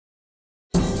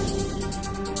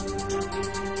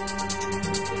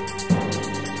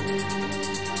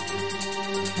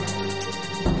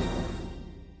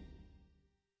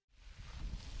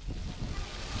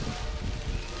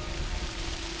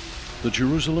The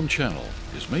Jerusalem Channel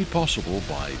is made possible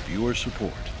by viewer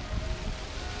support.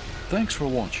 Thanks for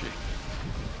watching.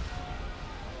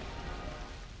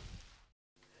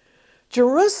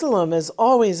 Jerusalem is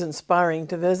always inspiring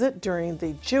to visit during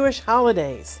the Jewish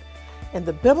holidays, and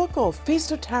the biblical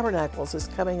Feast of Tabernacles is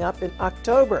coming up in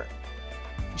October.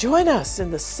 Join us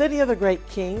in the city of the great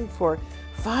King for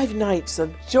 5 nights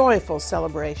of joyful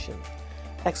celebration.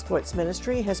 Exploits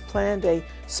Ministry has planned a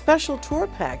special tour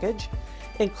package,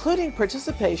 including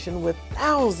participation with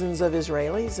thousands of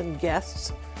Israelis and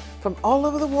guests from all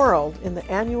over the world in the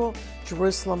annual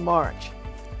Jerusalem March.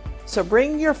 So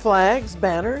bring your flags,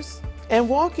 banners, and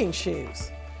walking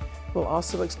shoes. We'll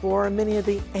also explore many of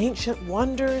the ancient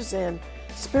wonders and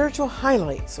spiritual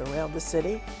highlights around the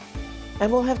city,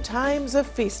 and we'll have times of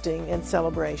feasting and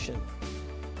celebration.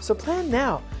 So plan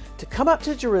now to come up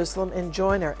to Jerusalem and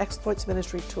join our Exploits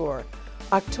Ministry tour,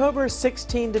 October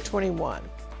 16 to 21.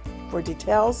 For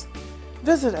details,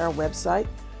 visit our website,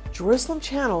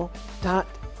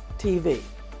 jerusalemchannel.tv.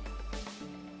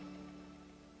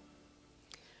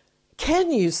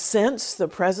 Can you sense the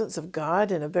presence of God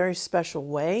in a very special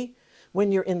way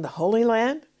when you're in the Holy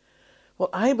Land? Well,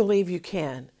 I believe you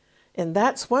can, and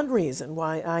that's one reason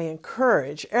why I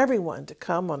encourage everyone to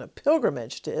come on a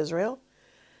pilgrimage to Israel.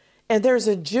 And there's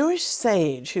a Jewish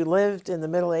sage who lived in the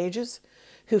Middle Ages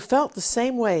who felt the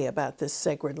same way about this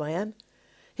sacred land.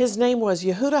 His name was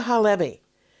Yehuda HaLevi.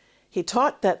 He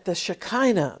taught that the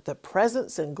Shekinah, the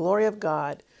presence and glory of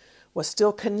God, was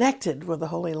still connected with the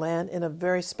Holy Land in a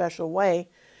very special way,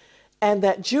 and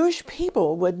that Jewish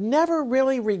people would never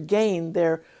really regain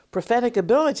their prophetic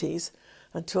abilities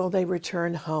until they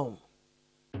returned home.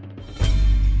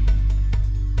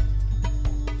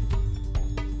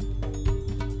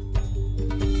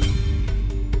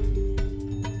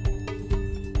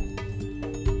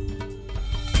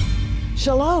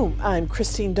 Shalom, I'm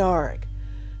Christine Darg,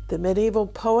 the medieval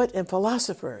poet and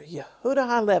philosopher Yehuda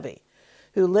HaLevi,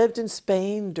 who lived in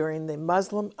Spain during the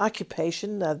Muslim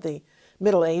occupation of the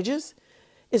Middle Ages,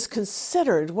 is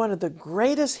considered one of the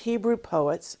greatest Hebrew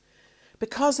poets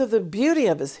because of the beauty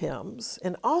of his hymns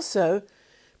and also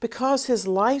because his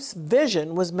life's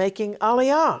vision was making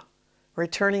Aliyah,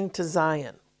 returning to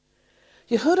Zion.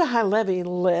 Yehuda HaLevi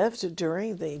lived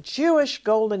during the Jewish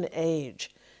Golden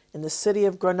Age in the city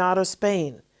of Granada,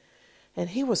 Spain,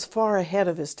 and he was far ahead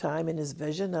of his time in his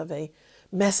vision of a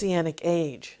messianic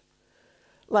age.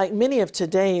 Like many of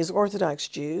today's Orthodox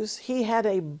Jews, he had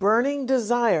a burning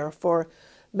desire for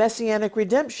messianic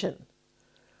redemption.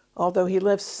 Although he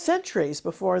lived centuries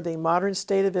before the modern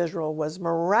state of Israel was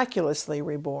miraculously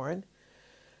reborn,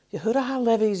 Yehuda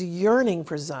HaLevi's yearning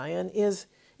for Zion is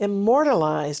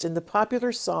immortalized in the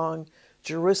popular song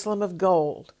Jerusalem of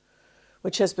Gold,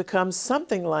 which has become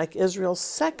something like Israel's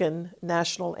second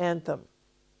national anthem.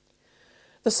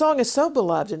 The song is so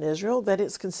beloved in Israel that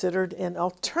it's considered an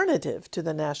alternative to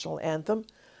the national anthem,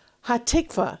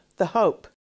 Hatikva, the Hope.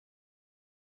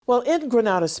 Well, in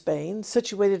Granada, Spain,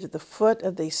 situated at the foot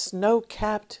of the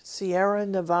snow-capped Sierra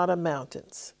Nevada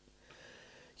mountains,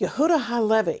 Yehuda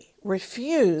HaLevi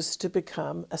refused to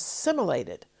become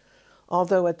assimilated,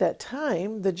 although at that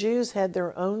time the Jews had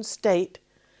their own state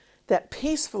that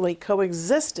peacefully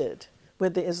coexisted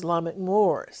with the Islamic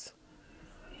Moors.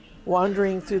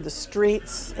 Wandering through the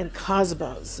streets and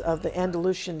cosmos of the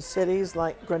Andalusian cities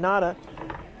like Granada,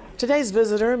 today's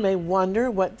visitor may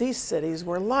wonder what these cities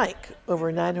were like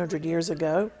over 900 years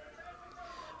ago,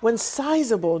 when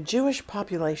sizable Jewish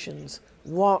populations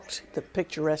walked the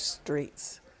picturesque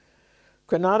streets.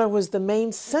 Granada was the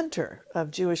main center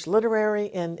of Jewish literary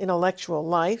and intellectual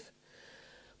life,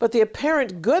 but the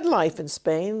apparent good life in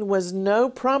Spain was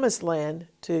no promised land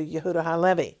to Yehuda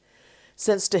HaLevi,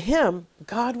 since to him,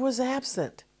 God was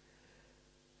absent.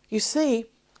 You see,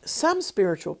 some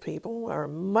spiritual people are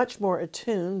much more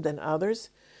attuned than others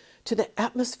to the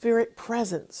atmospheric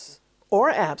presence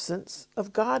or absence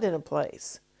of God in a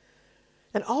place.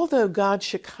 And although God's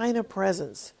Shekinah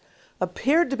presence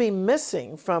appeared to be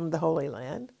missing from the Holy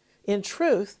Land, in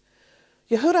truth,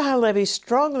 Yehuda HaLevi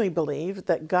strongly believed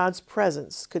that God's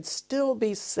presence could still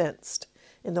be sensed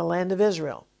in the land of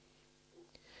Israel.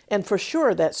 And for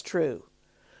sure that's true.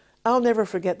 I'll never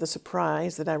forget the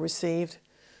surprise that I received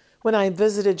when I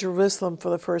visited Jerusalem for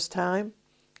the first time.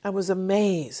 I was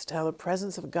amazed how the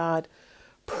presence of God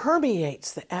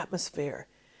permeates the atmosphere,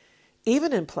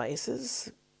 even in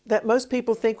places that most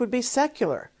people think would be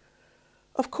secular.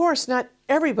 Of course, not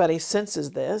everybody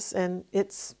senses this, and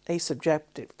it's a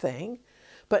subjective thing.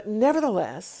 But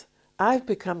nevertheless, I've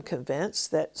become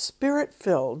convinced that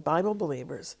Spirit-filled Bible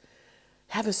believers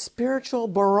have a spiritual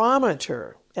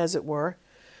barometer, as it were,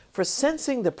 for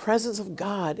sensing the presence of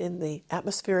God in the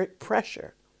atmospheric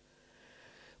pressure.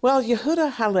 Well,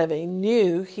 Yehuda HaLevi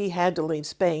knew he had to leave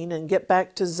Spain and get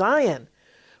back to Zion,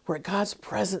 where God's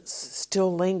presence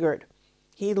still lingered.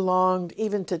 He longed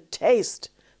even to taste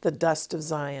the dust of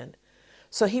Zion.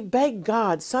 So he begged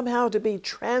God somehow to be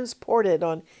transported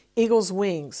on eagle's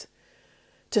wings,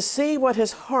 to see what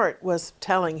his heart was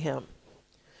telling him.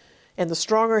 And the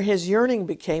stronger his yearning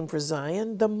became for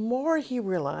Zion, the more he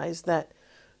realized that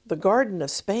the Garden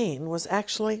of Spain was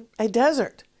actually a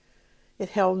desert. It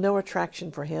held no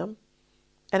attraction for him.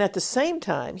 And at the same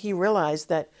time, he realized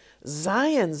that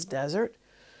Zion's desert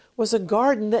was a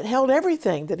garden that held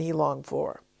everything that he longed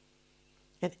for.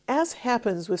 And as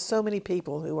happens with so many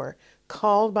people who are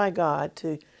called by God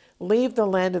to leave the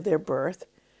land of their birth,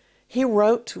 he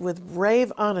wrote with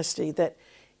brave honesty that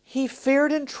he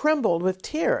feared and trembled with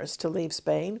tears to leave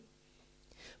Spain,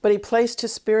 but he placed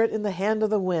his spirit in the hand of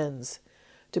the winds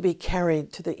to be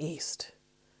carried to the east.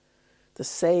 The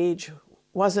sage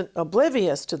wasn't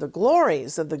oblivious to the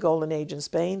glories of the Golden Age in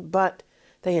Spain, but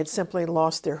they had simply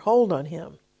lost their hold on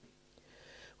him.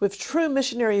 With true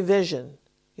missionary vision,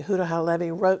 Yehuda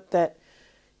HaLevi wrote that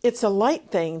it's a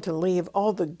light thing to leave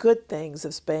all the good things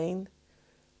of Spain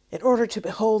in order to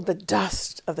behold the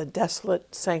dust of the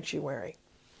desolate sanctuary.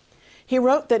 He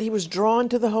wrote that he was drawn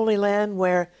to the Holy Land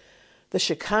where the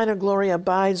Shekinah glory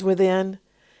abides within,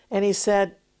 and he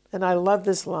said, and I love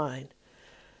this line,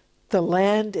 the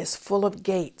land is full of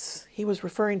gates. He was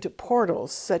referring to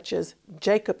portals such as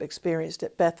Jacob experienced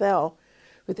at Bethel,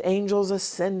 with angels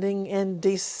ascending and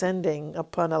descending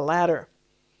upon a ladder.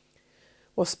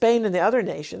 Well, Spain and the other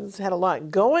nations had a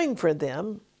lot going for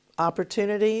them,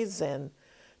 opportunities and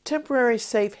temporary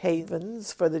safe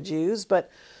havens for the Jews, but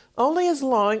only as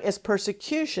long as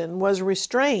persecution was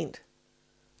restrained.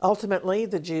 Ultimately,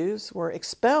 the Jews were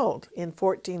expelled in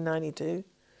 1492.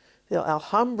 The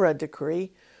Alhambra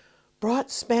decree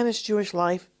brought Spanish Jewish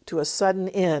life to a sudden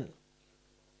end.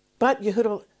 But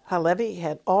Yehuda HaLevi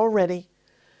had already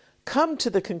come to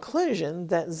the conclusion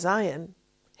that Zion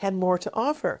had more to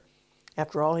offer.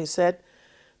 After all, he said,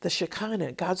 the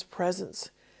Shekinah, God's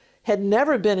presence, had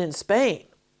never been in Spain.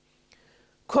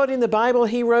 Quoting the Bible,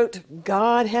 he wrote,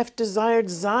 God hath desired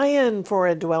Zion for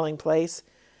a dwelling place,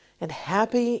 and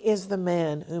happy is the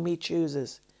man whom he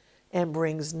chooses and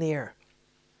brings near.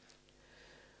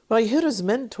 Well, Yehuda's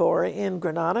mentor in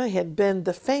Granada had been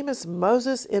the famous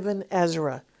Moses ibn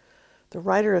Ezra, the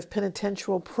writer of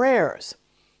penitential prayers.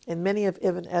 And many of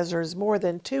Ibn Ezra's more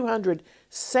than 200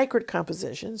 sacred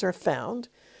compositions are found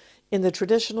in the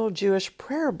traditional Jewish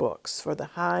prayer books for the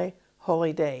high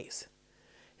holy days.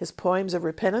 His poems of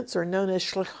repentance are known as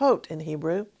shlichot in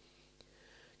Hebrew.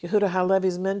 Yehuda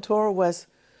HaLevi's mentor was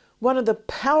one of the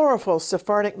powerful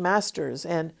Sephardic masters,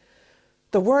 and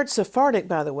the word Sephardic,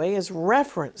 by the way, is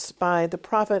referenced by the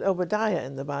prophet Obadiah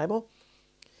in the Bible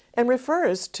and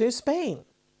refers to Spain.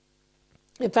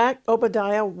 In fact,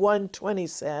 Obadiah 1:20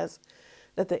 says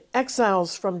that the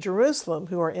exiles from Jerusalem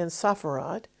who are in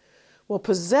Sepharad will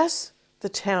possess the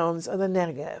towns of the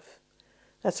Negev.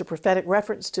 That's a prophetic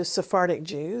reference to Sephardic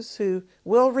Jews who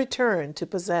will return to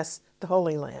possess the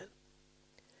Holy Land.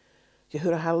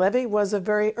 Yehuda HaLevi was a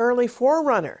very early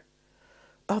forerunner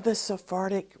of the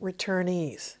Sephardic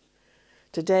returnees.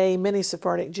 Today, many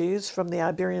Sephardic Jews from the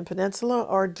Iberian Peninsula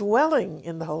are dwelling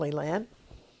in the Holy Land,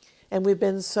 and we've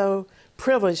been so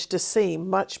privileged to see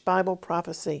much Bible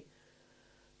prophecy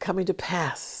coming to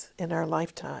pass in our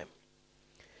lifetime.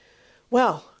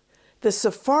 Well, the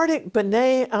Sephardic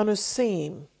B'nai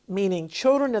Anusim, meaning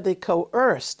children of the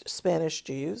coerced Spanish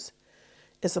Jews,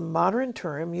 is a modern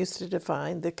term used to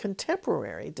define the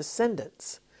contemporary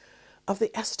descendants of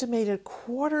the estimated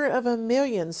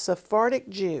 250,000 Sephardic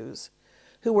Jews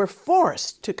who were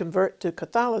forced to convert to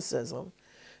Catholicism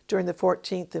during the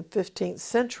 14th and 15th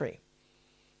century.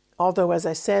 Although, as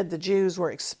I said, the Jews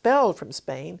were expelled from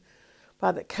Spain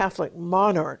by the Catholic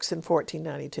monarchs in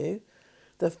 1492,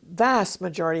 the vast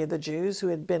majority of the Jews who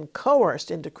had been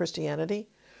coerced into Christianity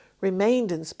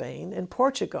remained in Spain and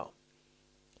Portugal.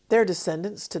 Their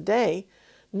descendants today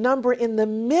number in the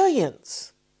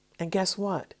millions. And guess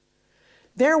what?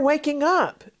 They're waking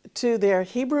up to their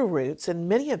Hebrew roots, and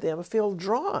many of them feel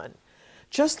drawn,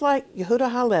 just like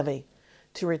Yehuda HaLevi,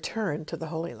 to return to the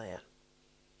Holy Land.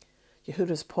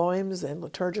 Yehuda's poems and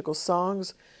liturgical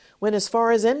songs went as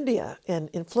far as India and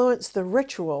influenced the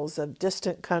rituals of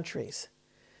distant countries.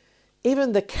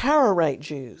 Even the Karaite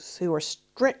Jews, who were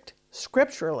strict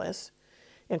scripturalists,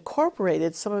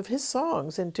 incorporated some of his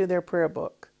songs into their prayer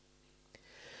book.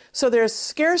 So there's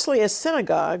scarcely a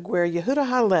synagogue where Yehuda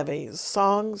HaLevi's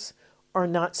songs are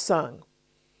not sung.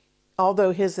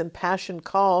 Although his impassioned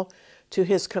call to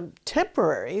his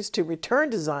contemporaries to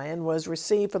return to Zion was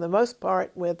received for the most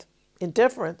part with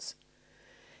indifference,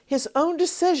 his own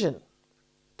decision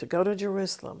to go to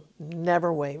Jerusalem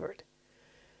never wavered.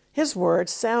 His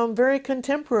words sound very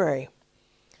contemporary.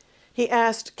 He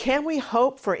asked, "Can we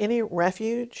hope for any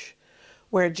refuge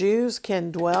where Jews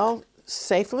can dwell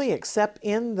safely except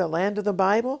in the land of the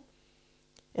Bible?"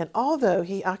 And although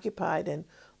he occupied an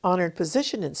honored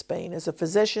position in Spain as a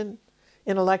physician,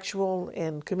 intellectual,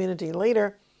 and community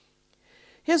leader,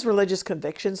 his religious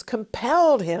convictions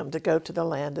compelled him to go to the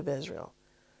land of Israel.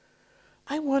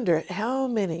 I wonder how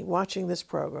many watching this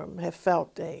program have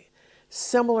felt a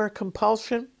similar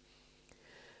compulsion.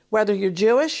 Whether you're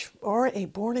Jewish or a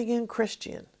born-again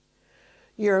Christian,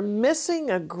 you're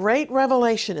missing a great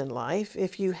revelation in life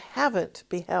if you haven't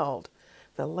beheld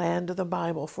the land of the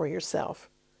Bible for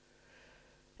yourself.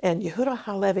 And Yehuda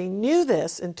HaLevi knew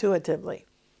this intuitively.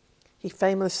 He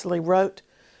famously wrote,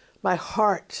 "My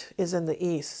heart is in the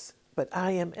east, but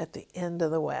I am at the end of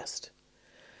the west."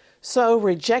 So,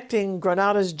 rejecting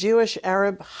Granada's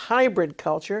Jewish-Arab hybrid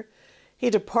culture, he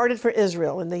departed for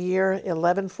Israel in the year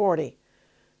 1140,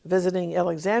 visiting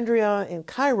Alexandria and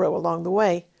Cairo along the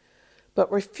way,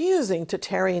 but refusing to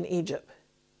tarry in Egypt.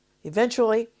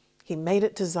 Eventually, he made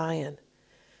it to Zion.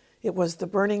 It was the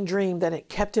burning dream that had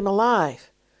kept him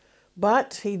alive,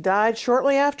 but he died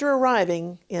shortly after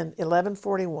arriving in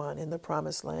 1141 in the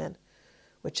Promised Land,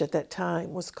 which at that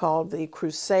time was called the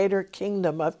Crusader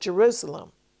Kingdom of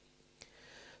Jerusalem.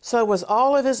 So was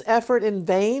all of his effort in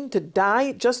vain to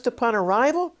die just upon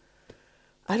arrival?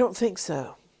 I don't think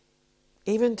so.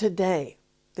 Even today,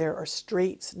 there are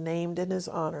streets named in his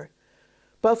honor,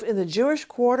 both in the Jewish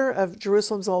quarter of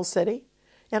Jerusalem's Old City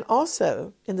and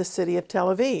also in the city of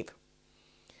Tel Aviv.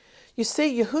 You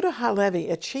see, Yehuda HaLevi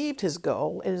achieved his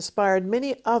goal and inspired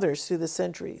many others through the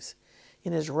centuries.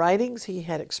 In his writings, he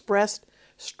had expressed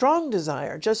strong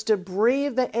desire just to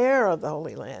breathe the air of the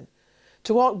Holy Land,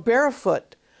 to walk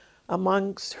barefoot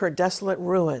amongst her desolate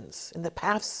ruins in the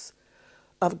paths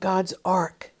of God's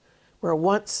ark, where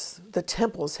once the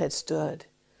temples had stood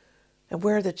and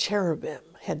where the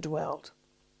cherubim had dwelt.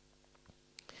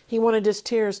 He wanted his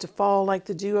tears to fall like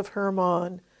the dew of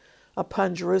Hermon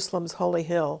upon Jerusalem's holy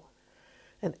hill.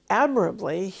 And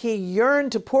admirably, he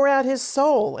yearned to pour out his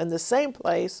soul in the same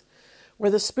place where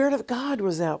the Spirit of God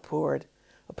was outpoured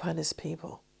upon his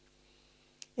people.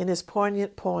 In his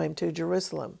poignant poem to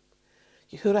Jerusalem,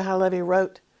 Yehuda HaLevi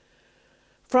wrote,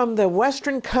 "From the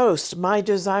western coast my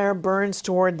desire burns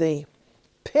toward thee.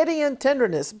 Pity and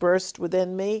tenderness burst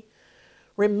within me,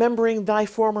 remembering thy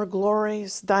former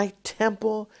glories, thy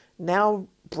temple, now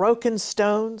broken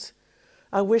stones.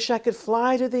 I wish I could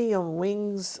fly to thee on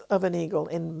wings of an eagle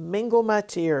and mingle my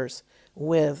tears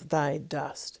with thy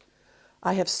dust.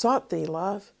 I have sought thee,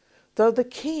 love, though the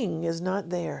king is not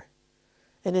there.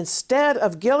 And instead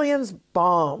of Gilead's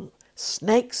balm,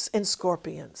 snakes and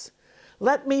scorpions,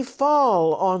 let me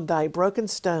fall on thy broken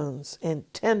stones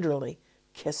and tenderly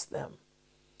kiss them.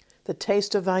 The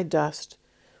taste of thy dust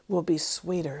will be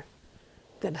sweeter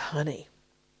than honey."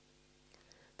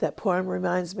 That poem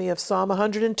reminds me of Psalm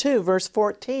 102, verse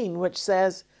 14, which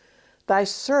says, "Thy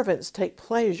servants take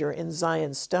pleasure in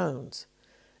Zion's stones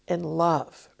and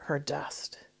love her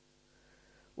dust."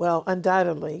 Well,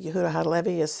 undoubtedly, Yehuda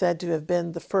HaLevi is said to have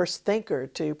been the first thinker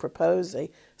to propose a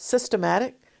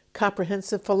systematic,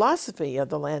 comprehensive philosophy of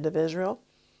the land of Israel.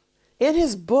 In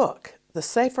his book, the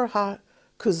Sefer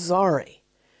HaKuzari,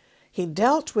 he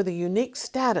dealt with the unique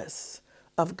status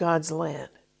of God's land.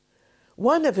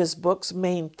 One of his book's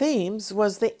main themes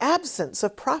was the absence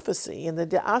of prophecy in the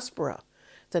diaspora,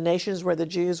 the nations where the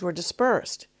Jews were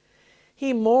dispersed.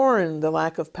 He mourned the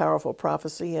lack of powerful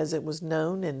prophecy as it was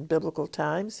known in biblical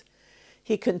times.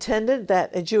 He contended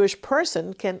that a Jewish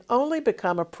person can only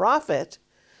become a prophet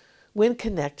when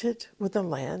connected with the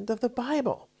land of the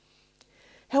Bible.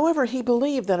 However, he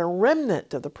believed that a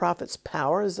remnant of the prophet's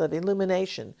powers of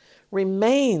illumination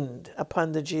remained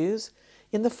upon the Jews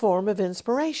in the form of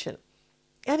inspiration.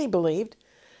 And he believed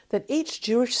that each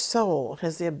Jewish soul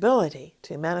has the ability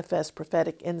to manifest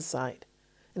prophetic insight.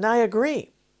 And I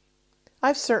agree.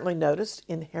 I've certainly noticed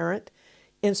inherent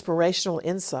inspirational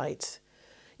insights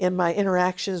in my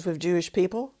interactions with Jewish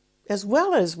people, as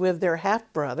well as with their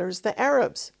half-brothers, the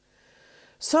Arabs.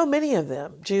 So many of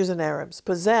them, Jews and Arabs,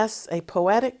 possess a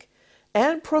poetic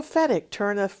and prophetic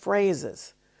turn of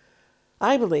phrases.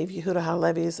 I believe Yehuda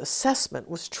HaLevi's assessment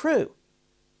was true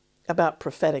about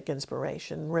prophetic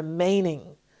inspiration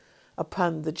remaining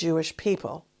upon the Jewish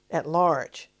people at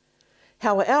large.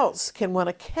 How else can one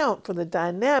account for the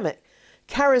dynamic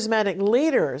charismatic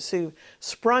leaders who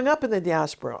sprung up in the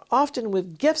diaspora, often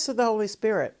with gifts of the Holy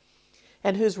Spirit,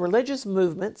 and whose religious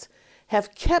movements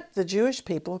have kept the Jewish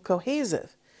people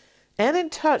cohesive and in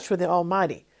touch with the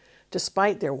Almighty,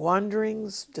 despite their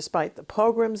wanderings, despite the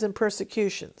pogroms and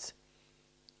persecutions.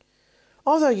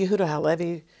 Although Yehuda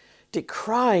HaLevi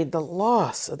decried the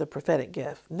loss of the prophetic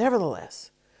gift,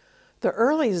 nevertheless, the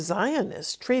early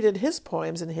Zionists treated his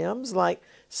poems and hymns like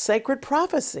sacred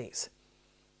prophecies.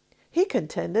 He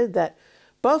contended that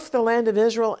both the land of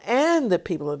Israel and the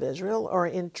people of Israel are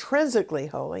intrinsically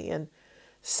holy and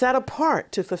set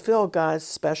apart to fulfill God's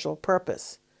special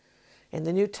purpose. And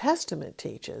the New Testament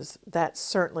teaches that's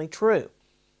certainly true.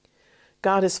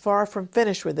 God is far from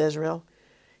finished with Israel.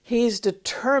 He's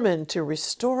determined to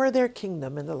restore their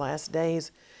kingdom in the last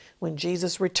days when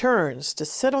Jesus returns to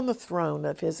sit on the throne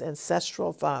of his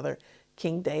ancestral father,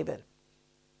 King David.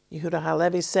 Yehuda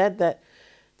HaLevi said that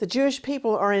the Jewish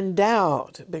people are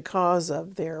endowed, because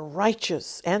of their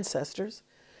righteous ancestors,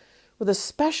 with a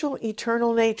special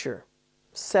eternal nature,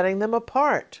 setting them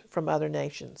apart from other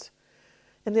nations.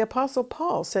 And the Apostle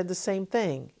Paul said the same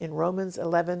thing in Romans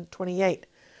 11:28,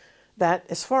 that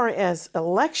as far as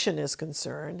election is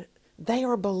concerned, they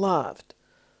are beloved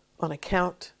on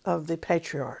account of the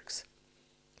patriarchs.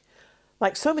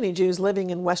 Like so many Jews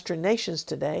living in Western nations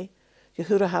today,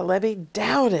 Yehuda HaLevi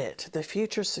doubted the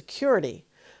future security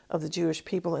of the Jewish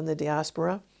people in the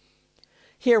diaspora.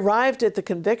 He arrived at the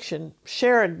conviction,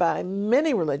 shared by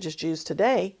many religious Jews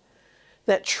today,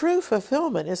 that true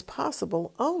fulfillment is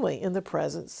possible only in the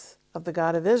presence of the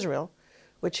God of Israel,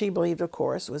 which he believed, of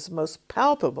course, was most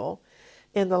palpable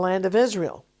in the land of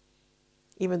Israel.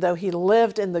 Even though he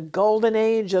lived in the golden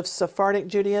age of Sephardic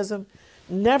Judaism,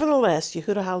 nevertheless,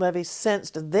 Yehuda HaLevi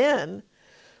sensed then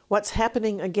what's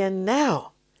happening again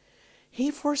now. He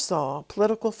foresaw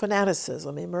political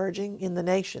fanaticism emerging in the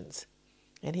nations,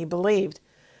 and he believed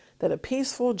that a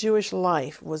peaceful Jewish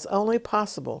life was only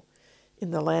possible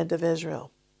in the land of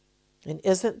Israel. And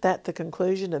isn't that the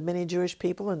conclusion of many Jewish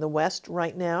people in the West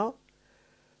right now?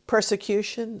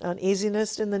 Persecution,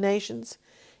 uneasiness in the nations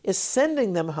is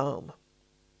sending them home.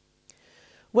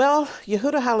 Well,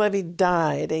 Yehuda HaLevi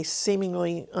died a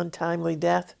seemingly untimely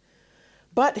death,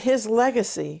 but his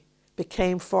legacy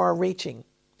became far-reaching.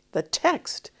 The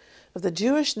text of the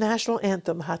Jewish national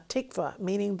anthem, Hatikva,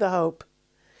 meaning the hope,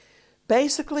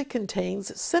 basically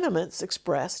contains sentiments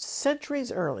expressed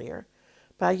centuries earlier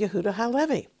by Yehuda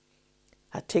HaLevi.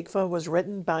 Hatikva was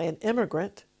written by an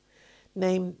immigrant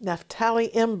named Naphtali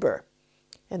Imber,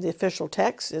 and the official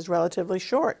text is relatively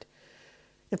short.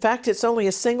 In fact, it's only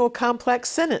a single complex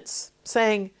sentence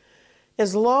saying,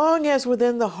 "As long as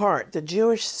within the heart the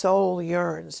Jewish soul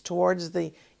yearns towards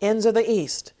the ends of the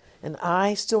east, and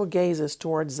eye still gazes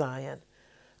towards Zion,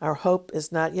 our hope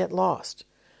is not yet lost.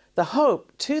 The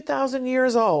hope, 2,000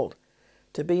 years old,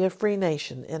 to be a free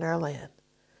nation in our land.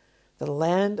 The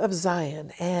land of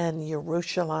Zion and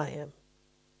Yerushalayim,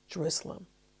 Jerusalem."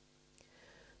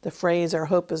 The phrase, "our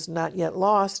hope is not yet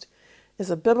lost," is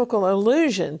a biblical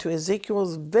allusion to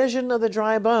Ezekiel's vision of the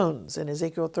dry bones in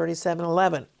Ezekiel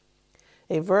 37:11,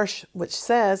 a verse which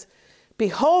says,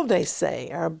 "Behold, they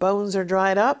say, our bones are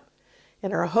dried up,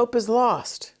 and our hope is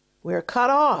lost. We are cut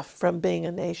off from being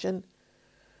a nation,"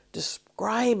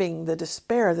 describing the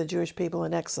despair of the Jewish people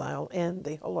in exile and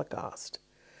the Holocaust.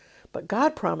 But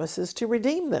God promises to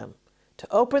redeem them,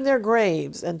 to open their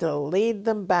graves, and to lead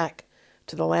them back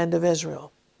to the land of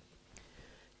Israel.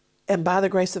 And by the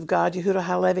grace of God, Yehuda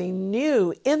HaLevi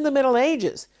knew in the Middle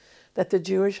Ages that the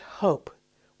Jewish hope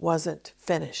wasn't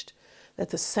finished, that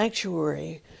the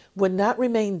sanctuary would not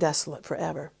remain desolate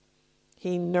forever.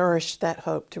 He nourished that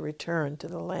hope to return to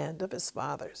the land of his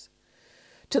fathers,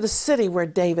 to the city where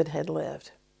David had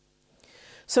lived.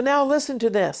 So now listen to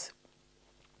this.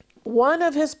 One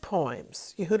of his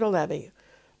poems, Yehuda HaLevi,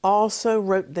 also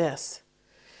wrote this.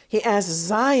 He asked,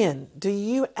 "Zion, do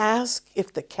you ask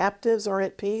if the captives are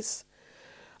at peace?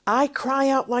 I cry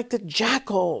out like the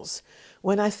jackals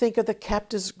when I think of the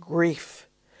captives' grief.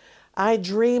 I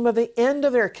dream of the end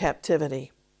of their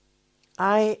captivity.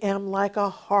 I am like a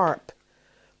harp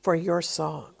for your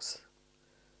songs."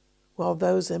 Well,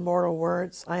 those immortal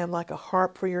words, "I am like a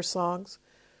harp for your songs,"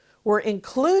 were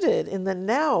included in the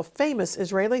now famous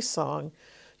Israeli song,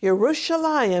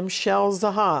 Yerushalayim Shel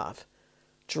Zahav,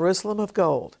 Jerusalem of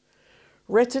Gold,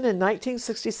 written in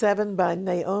 1967 by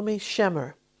Naomi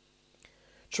Shemer.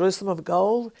 Jerusalem of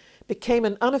Gold became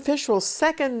an unofficial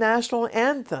second national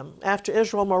anthem after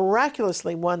Israel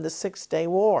miraculously won the Six-Day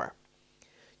War.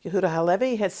 Yehuda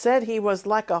HaLevi had said he was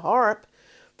like a harp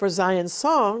for Zion's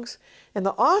songs, and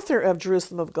the author of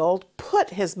Jerusalem of Gold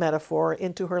put his metaphor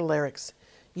into her lyrics.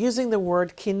 using the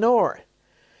word kinor.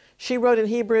 She wrote in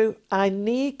Hebrew,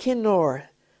 Ani kinor,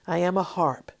 I am a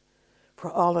harp,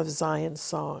 for all of Zion's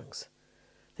songs.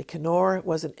 The kinor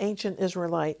was an ancient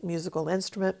Israelite musical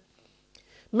instrument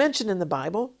mentioned in the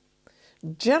Bible,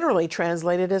 generally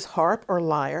translated as harp or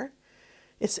lyre.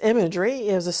 Its imagery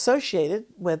is associated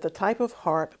with the type of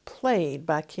harp played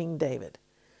by King David.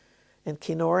 And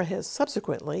kinor has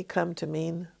subsequently come to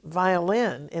mean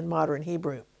violin in modern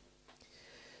Hebrew.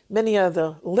 Many of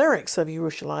the lyrics of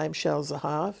Yerushalayim Shel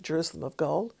Zahav, Jerusalem of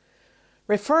Gold,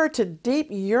 refer to deep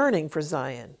yearning for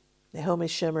Zion. Naomi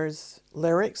Shemer's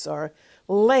lyrics are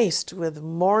laced with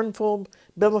mournful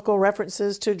biblical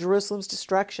references to Jerusalem's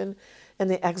destruction and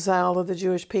the exile of the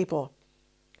Jewish people.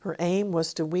 Her aim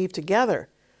was to weave together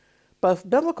both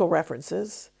biblical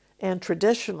references and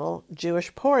traditional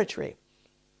Jewish poetry.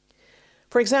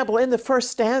 For example, in the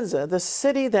first stanza, the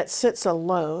city that sits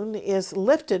alone is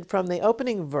lifted from the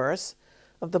opening verse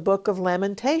of the book of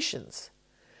Lamentations.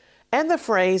 And the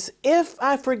phrase, if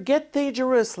I forget thee,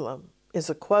 Jerusalem, is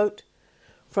a quote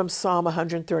from Psalm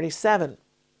 137.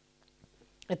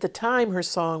 At the time her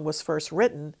song was first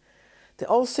written, the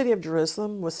old city of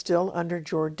Jerusalem was still under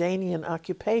Jordanian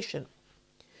occupation.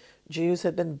 Jews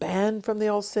had been banned from the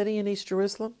old city in East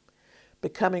Jerusalem,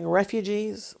 becoming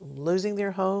refugees, losing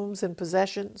their homes and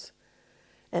possessions,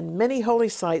 and many holy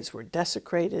sites were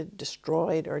desecrated,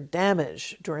 destroyed, or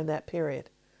damaged during that period.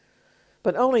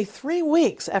 But only 3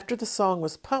 weeks after the song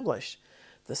was published,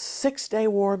 the Six-Day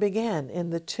War began,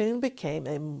 and the tune became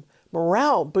a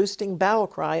morale-boosting battle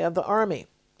cry of the army.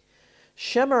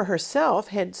 Shemer herself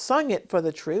had sung it for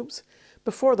the troops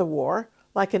before the war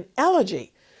like an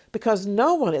elegy, because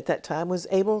no one at that time was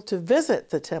able to visit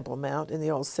the Temple Mount in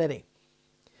the old city.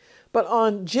 But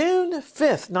on June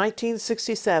 5th,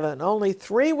 1967, only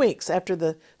 3 weeks after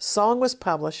the song was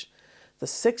published, the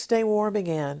Six-Day War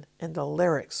began, and the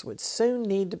lyrics would soon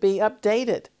need to be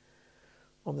updated.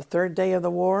 On the third day of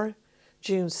the war,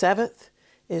 June 7th,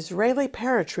 Israeli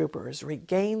paratroopers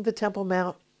regained the Temple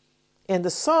Mount, and the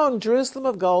song Jerusalem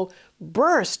of Gold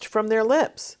burst from their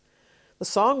lips. The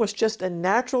song was just a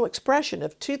natural expression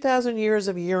of 2,000 years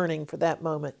of yearning for that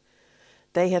moment.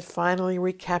 They had finally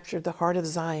recaptured the heart of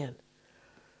Zion.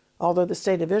 Although the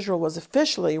state of Israel was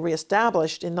officially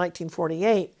reestablished in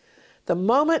 1948, the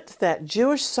moment that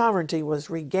Jewish sovereignty was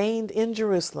regained in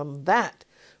Jerusalem, that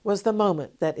was the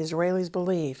moment that Israelis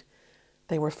believed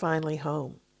they were finally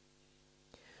home.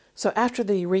 So after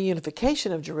the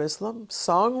reunification of Jerusalem,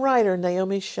 songwriter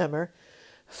Naomi Shemer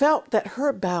felt that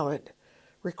her ballad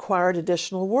required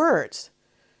additional words.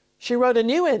 She wrote a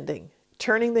new ending,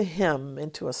 turning the hymn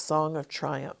into a song of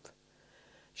triumph.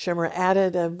 Shemer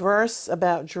added a verse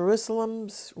about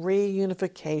Jerusalem's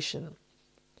reunification.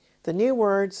 The new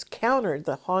words countered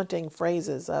the haunting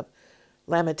phrases of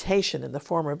lamentation in the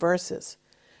former verses.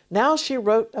 Now she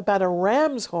wrote about a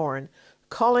ram's horn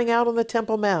calling out on the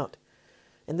Temple Mount,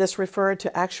 and this referred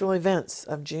to actual events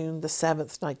of June the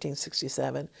 7th,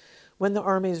 1967, when the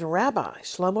army's rabbi,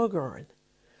 Shlomo Goren,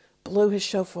 blew his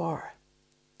shofar.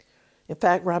 In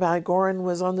fact, Rabbi Goren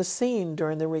was on the scene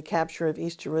during the recapture of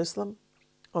East Jerusalem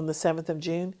on the 7th of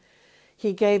June.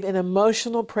 He gave an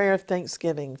emotional prayer of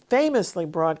thanksgiving, famously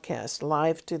broadcast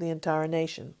live to the entire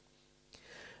nation.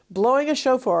 Blowing a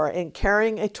shofar and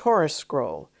carrying a Torah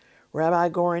scroll, Rabbi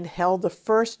Goren held the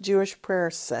first Jewish prayer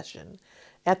session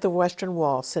at the Western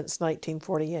Wall since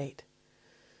 1948.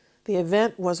 The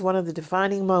event was one of the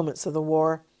defining moments of the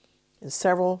war, and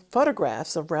several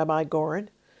photographs of Rabbi Goren,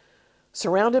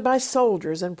 surrounded by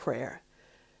soldiers in prayer,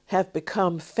 have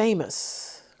become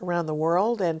famous around the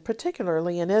world and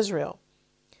particularly in Israel.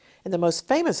 And the most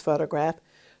famous photograph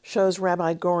shows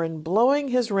Rabbi Goren blowing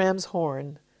his ram's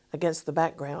horn against the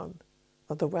background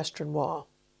of the Western Wall.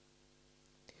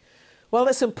 Well,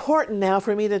 it's important now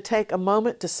for me to take a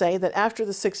moment to say that after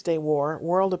the Six-Day War,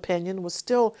 world opinion was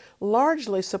still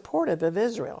largely supportive of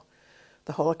Israel.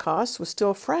 The Holocaust was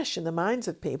still fresh in the minds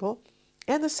of people,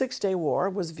 and the Six-Day War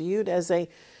was viewed as a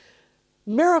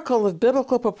miracle of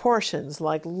biblical proportions,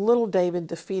 like little David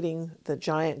defeating the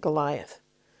giant Goliath.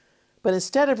 But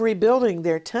instead of rebuilding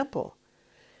their temple,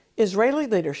 Israeli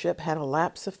leadership had a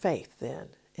lapse of faith then,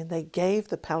 and they gave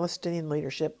the Palestinian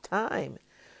leadership time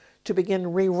to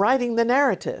begin rewriting the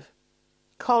narrative,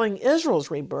 calling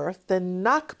Israel's rebirth the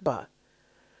Nakba,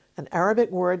 an Arabic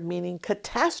word meaning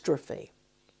catastrophe.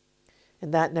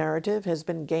 And that narrative has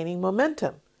been gaining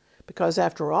momentum because,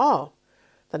 after all,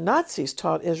 the Nazis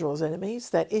taught Israel's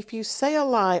enemies that if you say a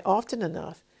lie often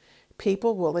enough,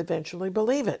 people will eventually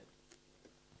believe it.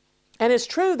 And it's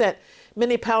true that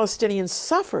many Palestinians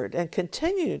suffered and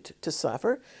continued to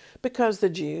suffer because the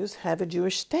Jews have a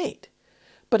Jewish state.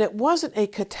 But it wasn't a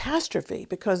catastrophe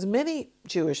because many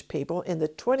Jewish people in the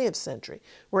 20th century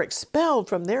were expelled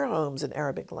from their homes in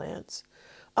Arabic lands,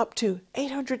 up to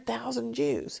 800,000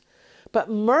 Jews. But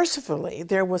mercifully,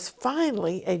 there was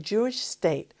finally a Jewish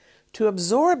state to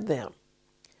absorb them.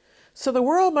 So the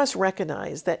world must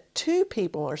recognize that two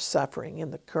people are suffering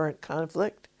in the current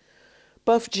conflict,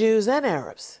 both Jews and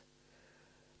Arabs.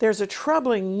 There's a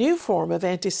troubling new form of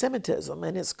anti-Semitism,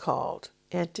 and it's called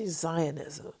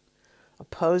anti-Zionism,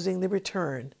 opposing the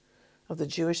return of the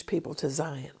Jewish people to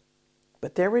Zion.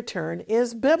 But their return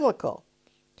is biblical.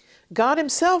 God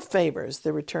himself favors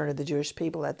the return of the Jewish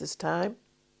people at this time.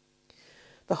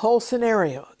 The whole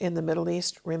scenario in the Middle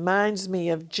East reminds me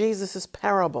of Jesus'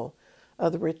 parable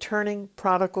of the returning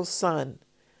prodigal son.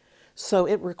 So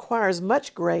it requires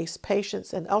much grace,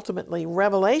 patience, and ultimately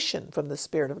revelation from the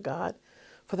Spirit of God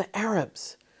for the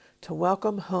Arabs to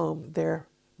welcome home their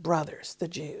brothers, the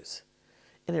Jews.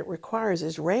 And it requires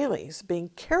Israelis being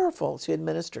careful to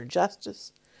administer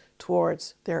justice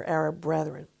towards their Arab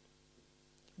brethren.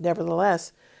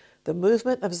 Nevertheless, the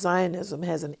movement of Zionism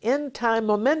has an end-time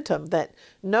momentum that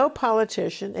no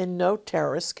politician and no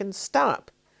terrorist can stop.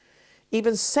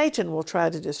 Even Satan will try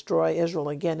to destroy Israel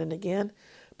again and again,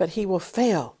 but he will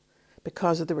fail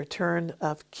because of the return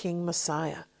of King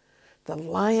Messiah, the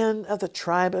Lion of the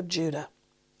tribe of Judah,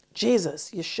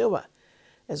 Jesus, Yeshua,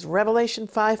 as Revelation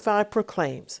 5:5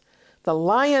 proclaims. The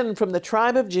Lion from the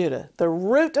tribe of Judah, the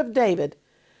root of David,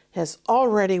 has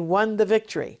already won the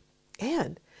victory,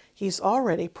 and he's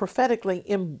already prophetically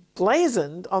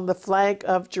emblazoned on the flag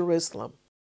of Jerusalem.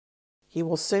 He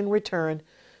will soon return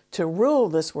to rule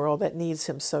this world that needs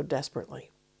him so desperately.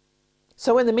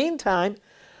 So in the meantime,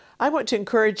 I want to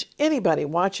encourage anybody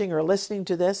watching or listening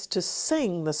to this to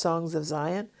sing the songs of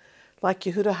Zion like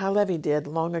Yehuda HaLevi did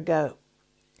long ago.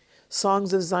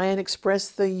 Songs of Zion express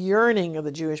the yearning of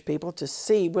the Jewish people to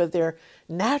see with their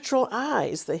natural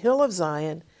eyes the hill of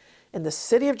Zion and the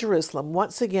city of Jerusalem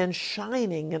once again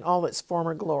shining in all its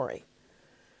former glory.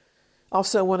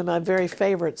 Also, one of my very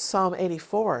favorites, Psalm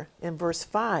 84 in verse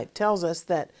 5, tells us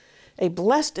that a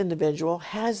blessed individual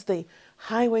has the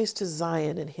highways to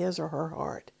Zion in his or her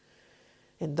heart.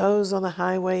 And those on the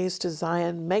highways to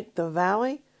Zion make the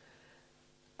valley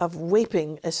of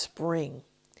weeping a spring.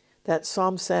 That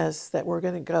psalm says that we're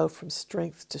going to go from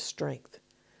strength to strength.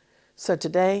 So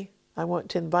today, I want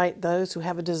to invite those who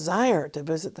have a desire to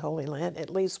visit the Holy Land at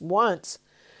least once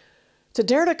to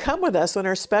dare to come with us on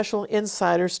our special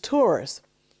Insiders Tours.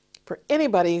 For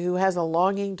anybody who has a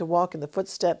longing to walk in the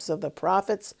footsteps of the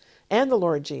prophets and the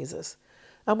Lord Jesus,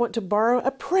 I want to borrow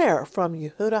a prayer from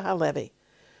Yehuda HaLevi.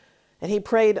 And he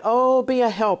prayed, "Oh, be a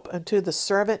help unto the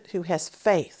servant who has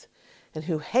faith and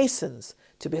who hastens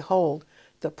to behold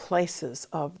the places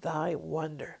of thy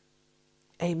wonder."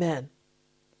 Amen.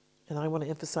 And I want to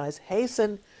emphasize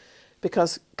hasten,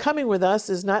 because coming with us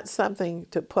is not something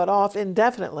to put off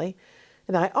indefinitely.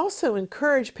 And I also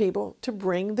encourage people to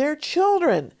bring their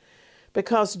children,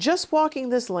 because just walking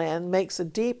this land makes a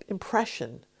deep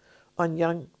impression on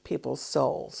young people's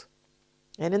souls.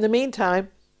 And in the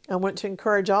meantime, I want to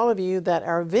encourage all of you that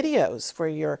our videos for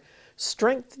your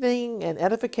strengthening and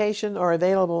edification are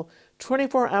available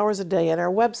 24 hours a day at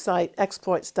our website,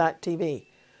 exploits.tv.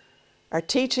 Our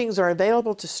teachings are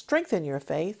available to strengthen your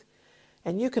faith,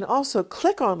 and you can also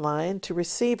click online to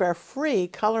receive our free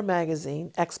color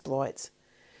magazine, Exploits,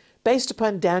 based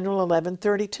upon Daniel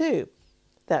 11:32.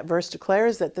 That verse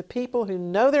declares that the people who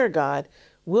know their God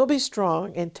will be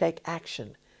strong and take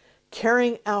action,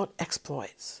 carrying out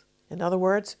exploits. In other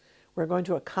words, we're going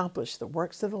to accomplish the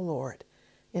works of the Lord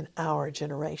in our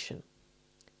generation.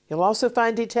 You'll also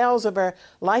find details of our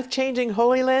life-changing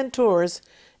Holy Land tours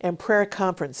and prayer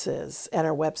conferences at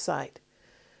our website.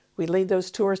 We lead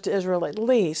those tours to Israel at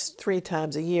least 3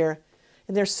 times a year,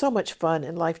 and they're so much fun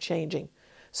and life-changing.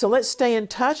 So let's stay in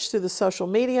touch through the social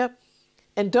media,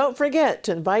 and don't forget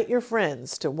to invite your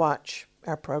friends to watch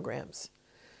our programs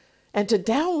and to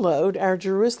download our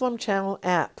Jerusalem Channel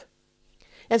app.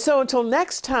 And so until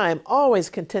next time, always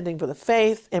contending for the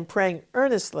faith and praying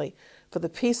earnestly for the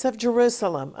peace of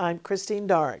Jerusalem, I'm Christine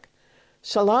Darg.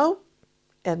 Shalom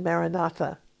and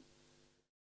Maranatha.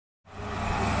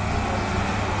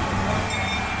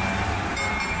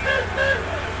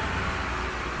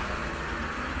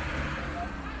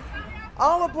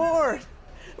 All aboard!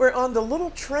 We're on the little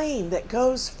train that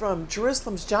goes from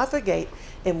Jerusalem's Jaffa Gate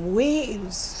and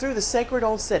weaves through the sacred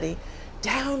old city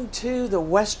down to the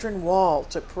Western Wall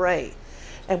to pray.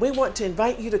 And we want to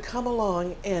invite you to come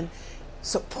along and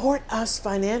support us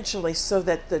financially so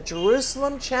that the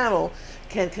Jerusalem Channel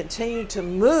can continue to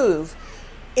move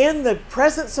in the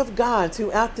presence of God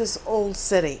throughout this old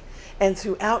city. and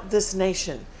throughout this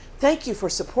nation. Thank you for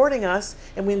supporting us,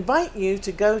 and we invite you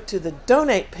to go to the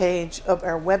donate page of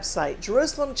our website,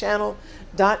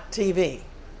 jerusalemchannel.tv.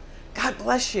 God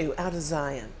bless you out of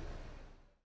Zion.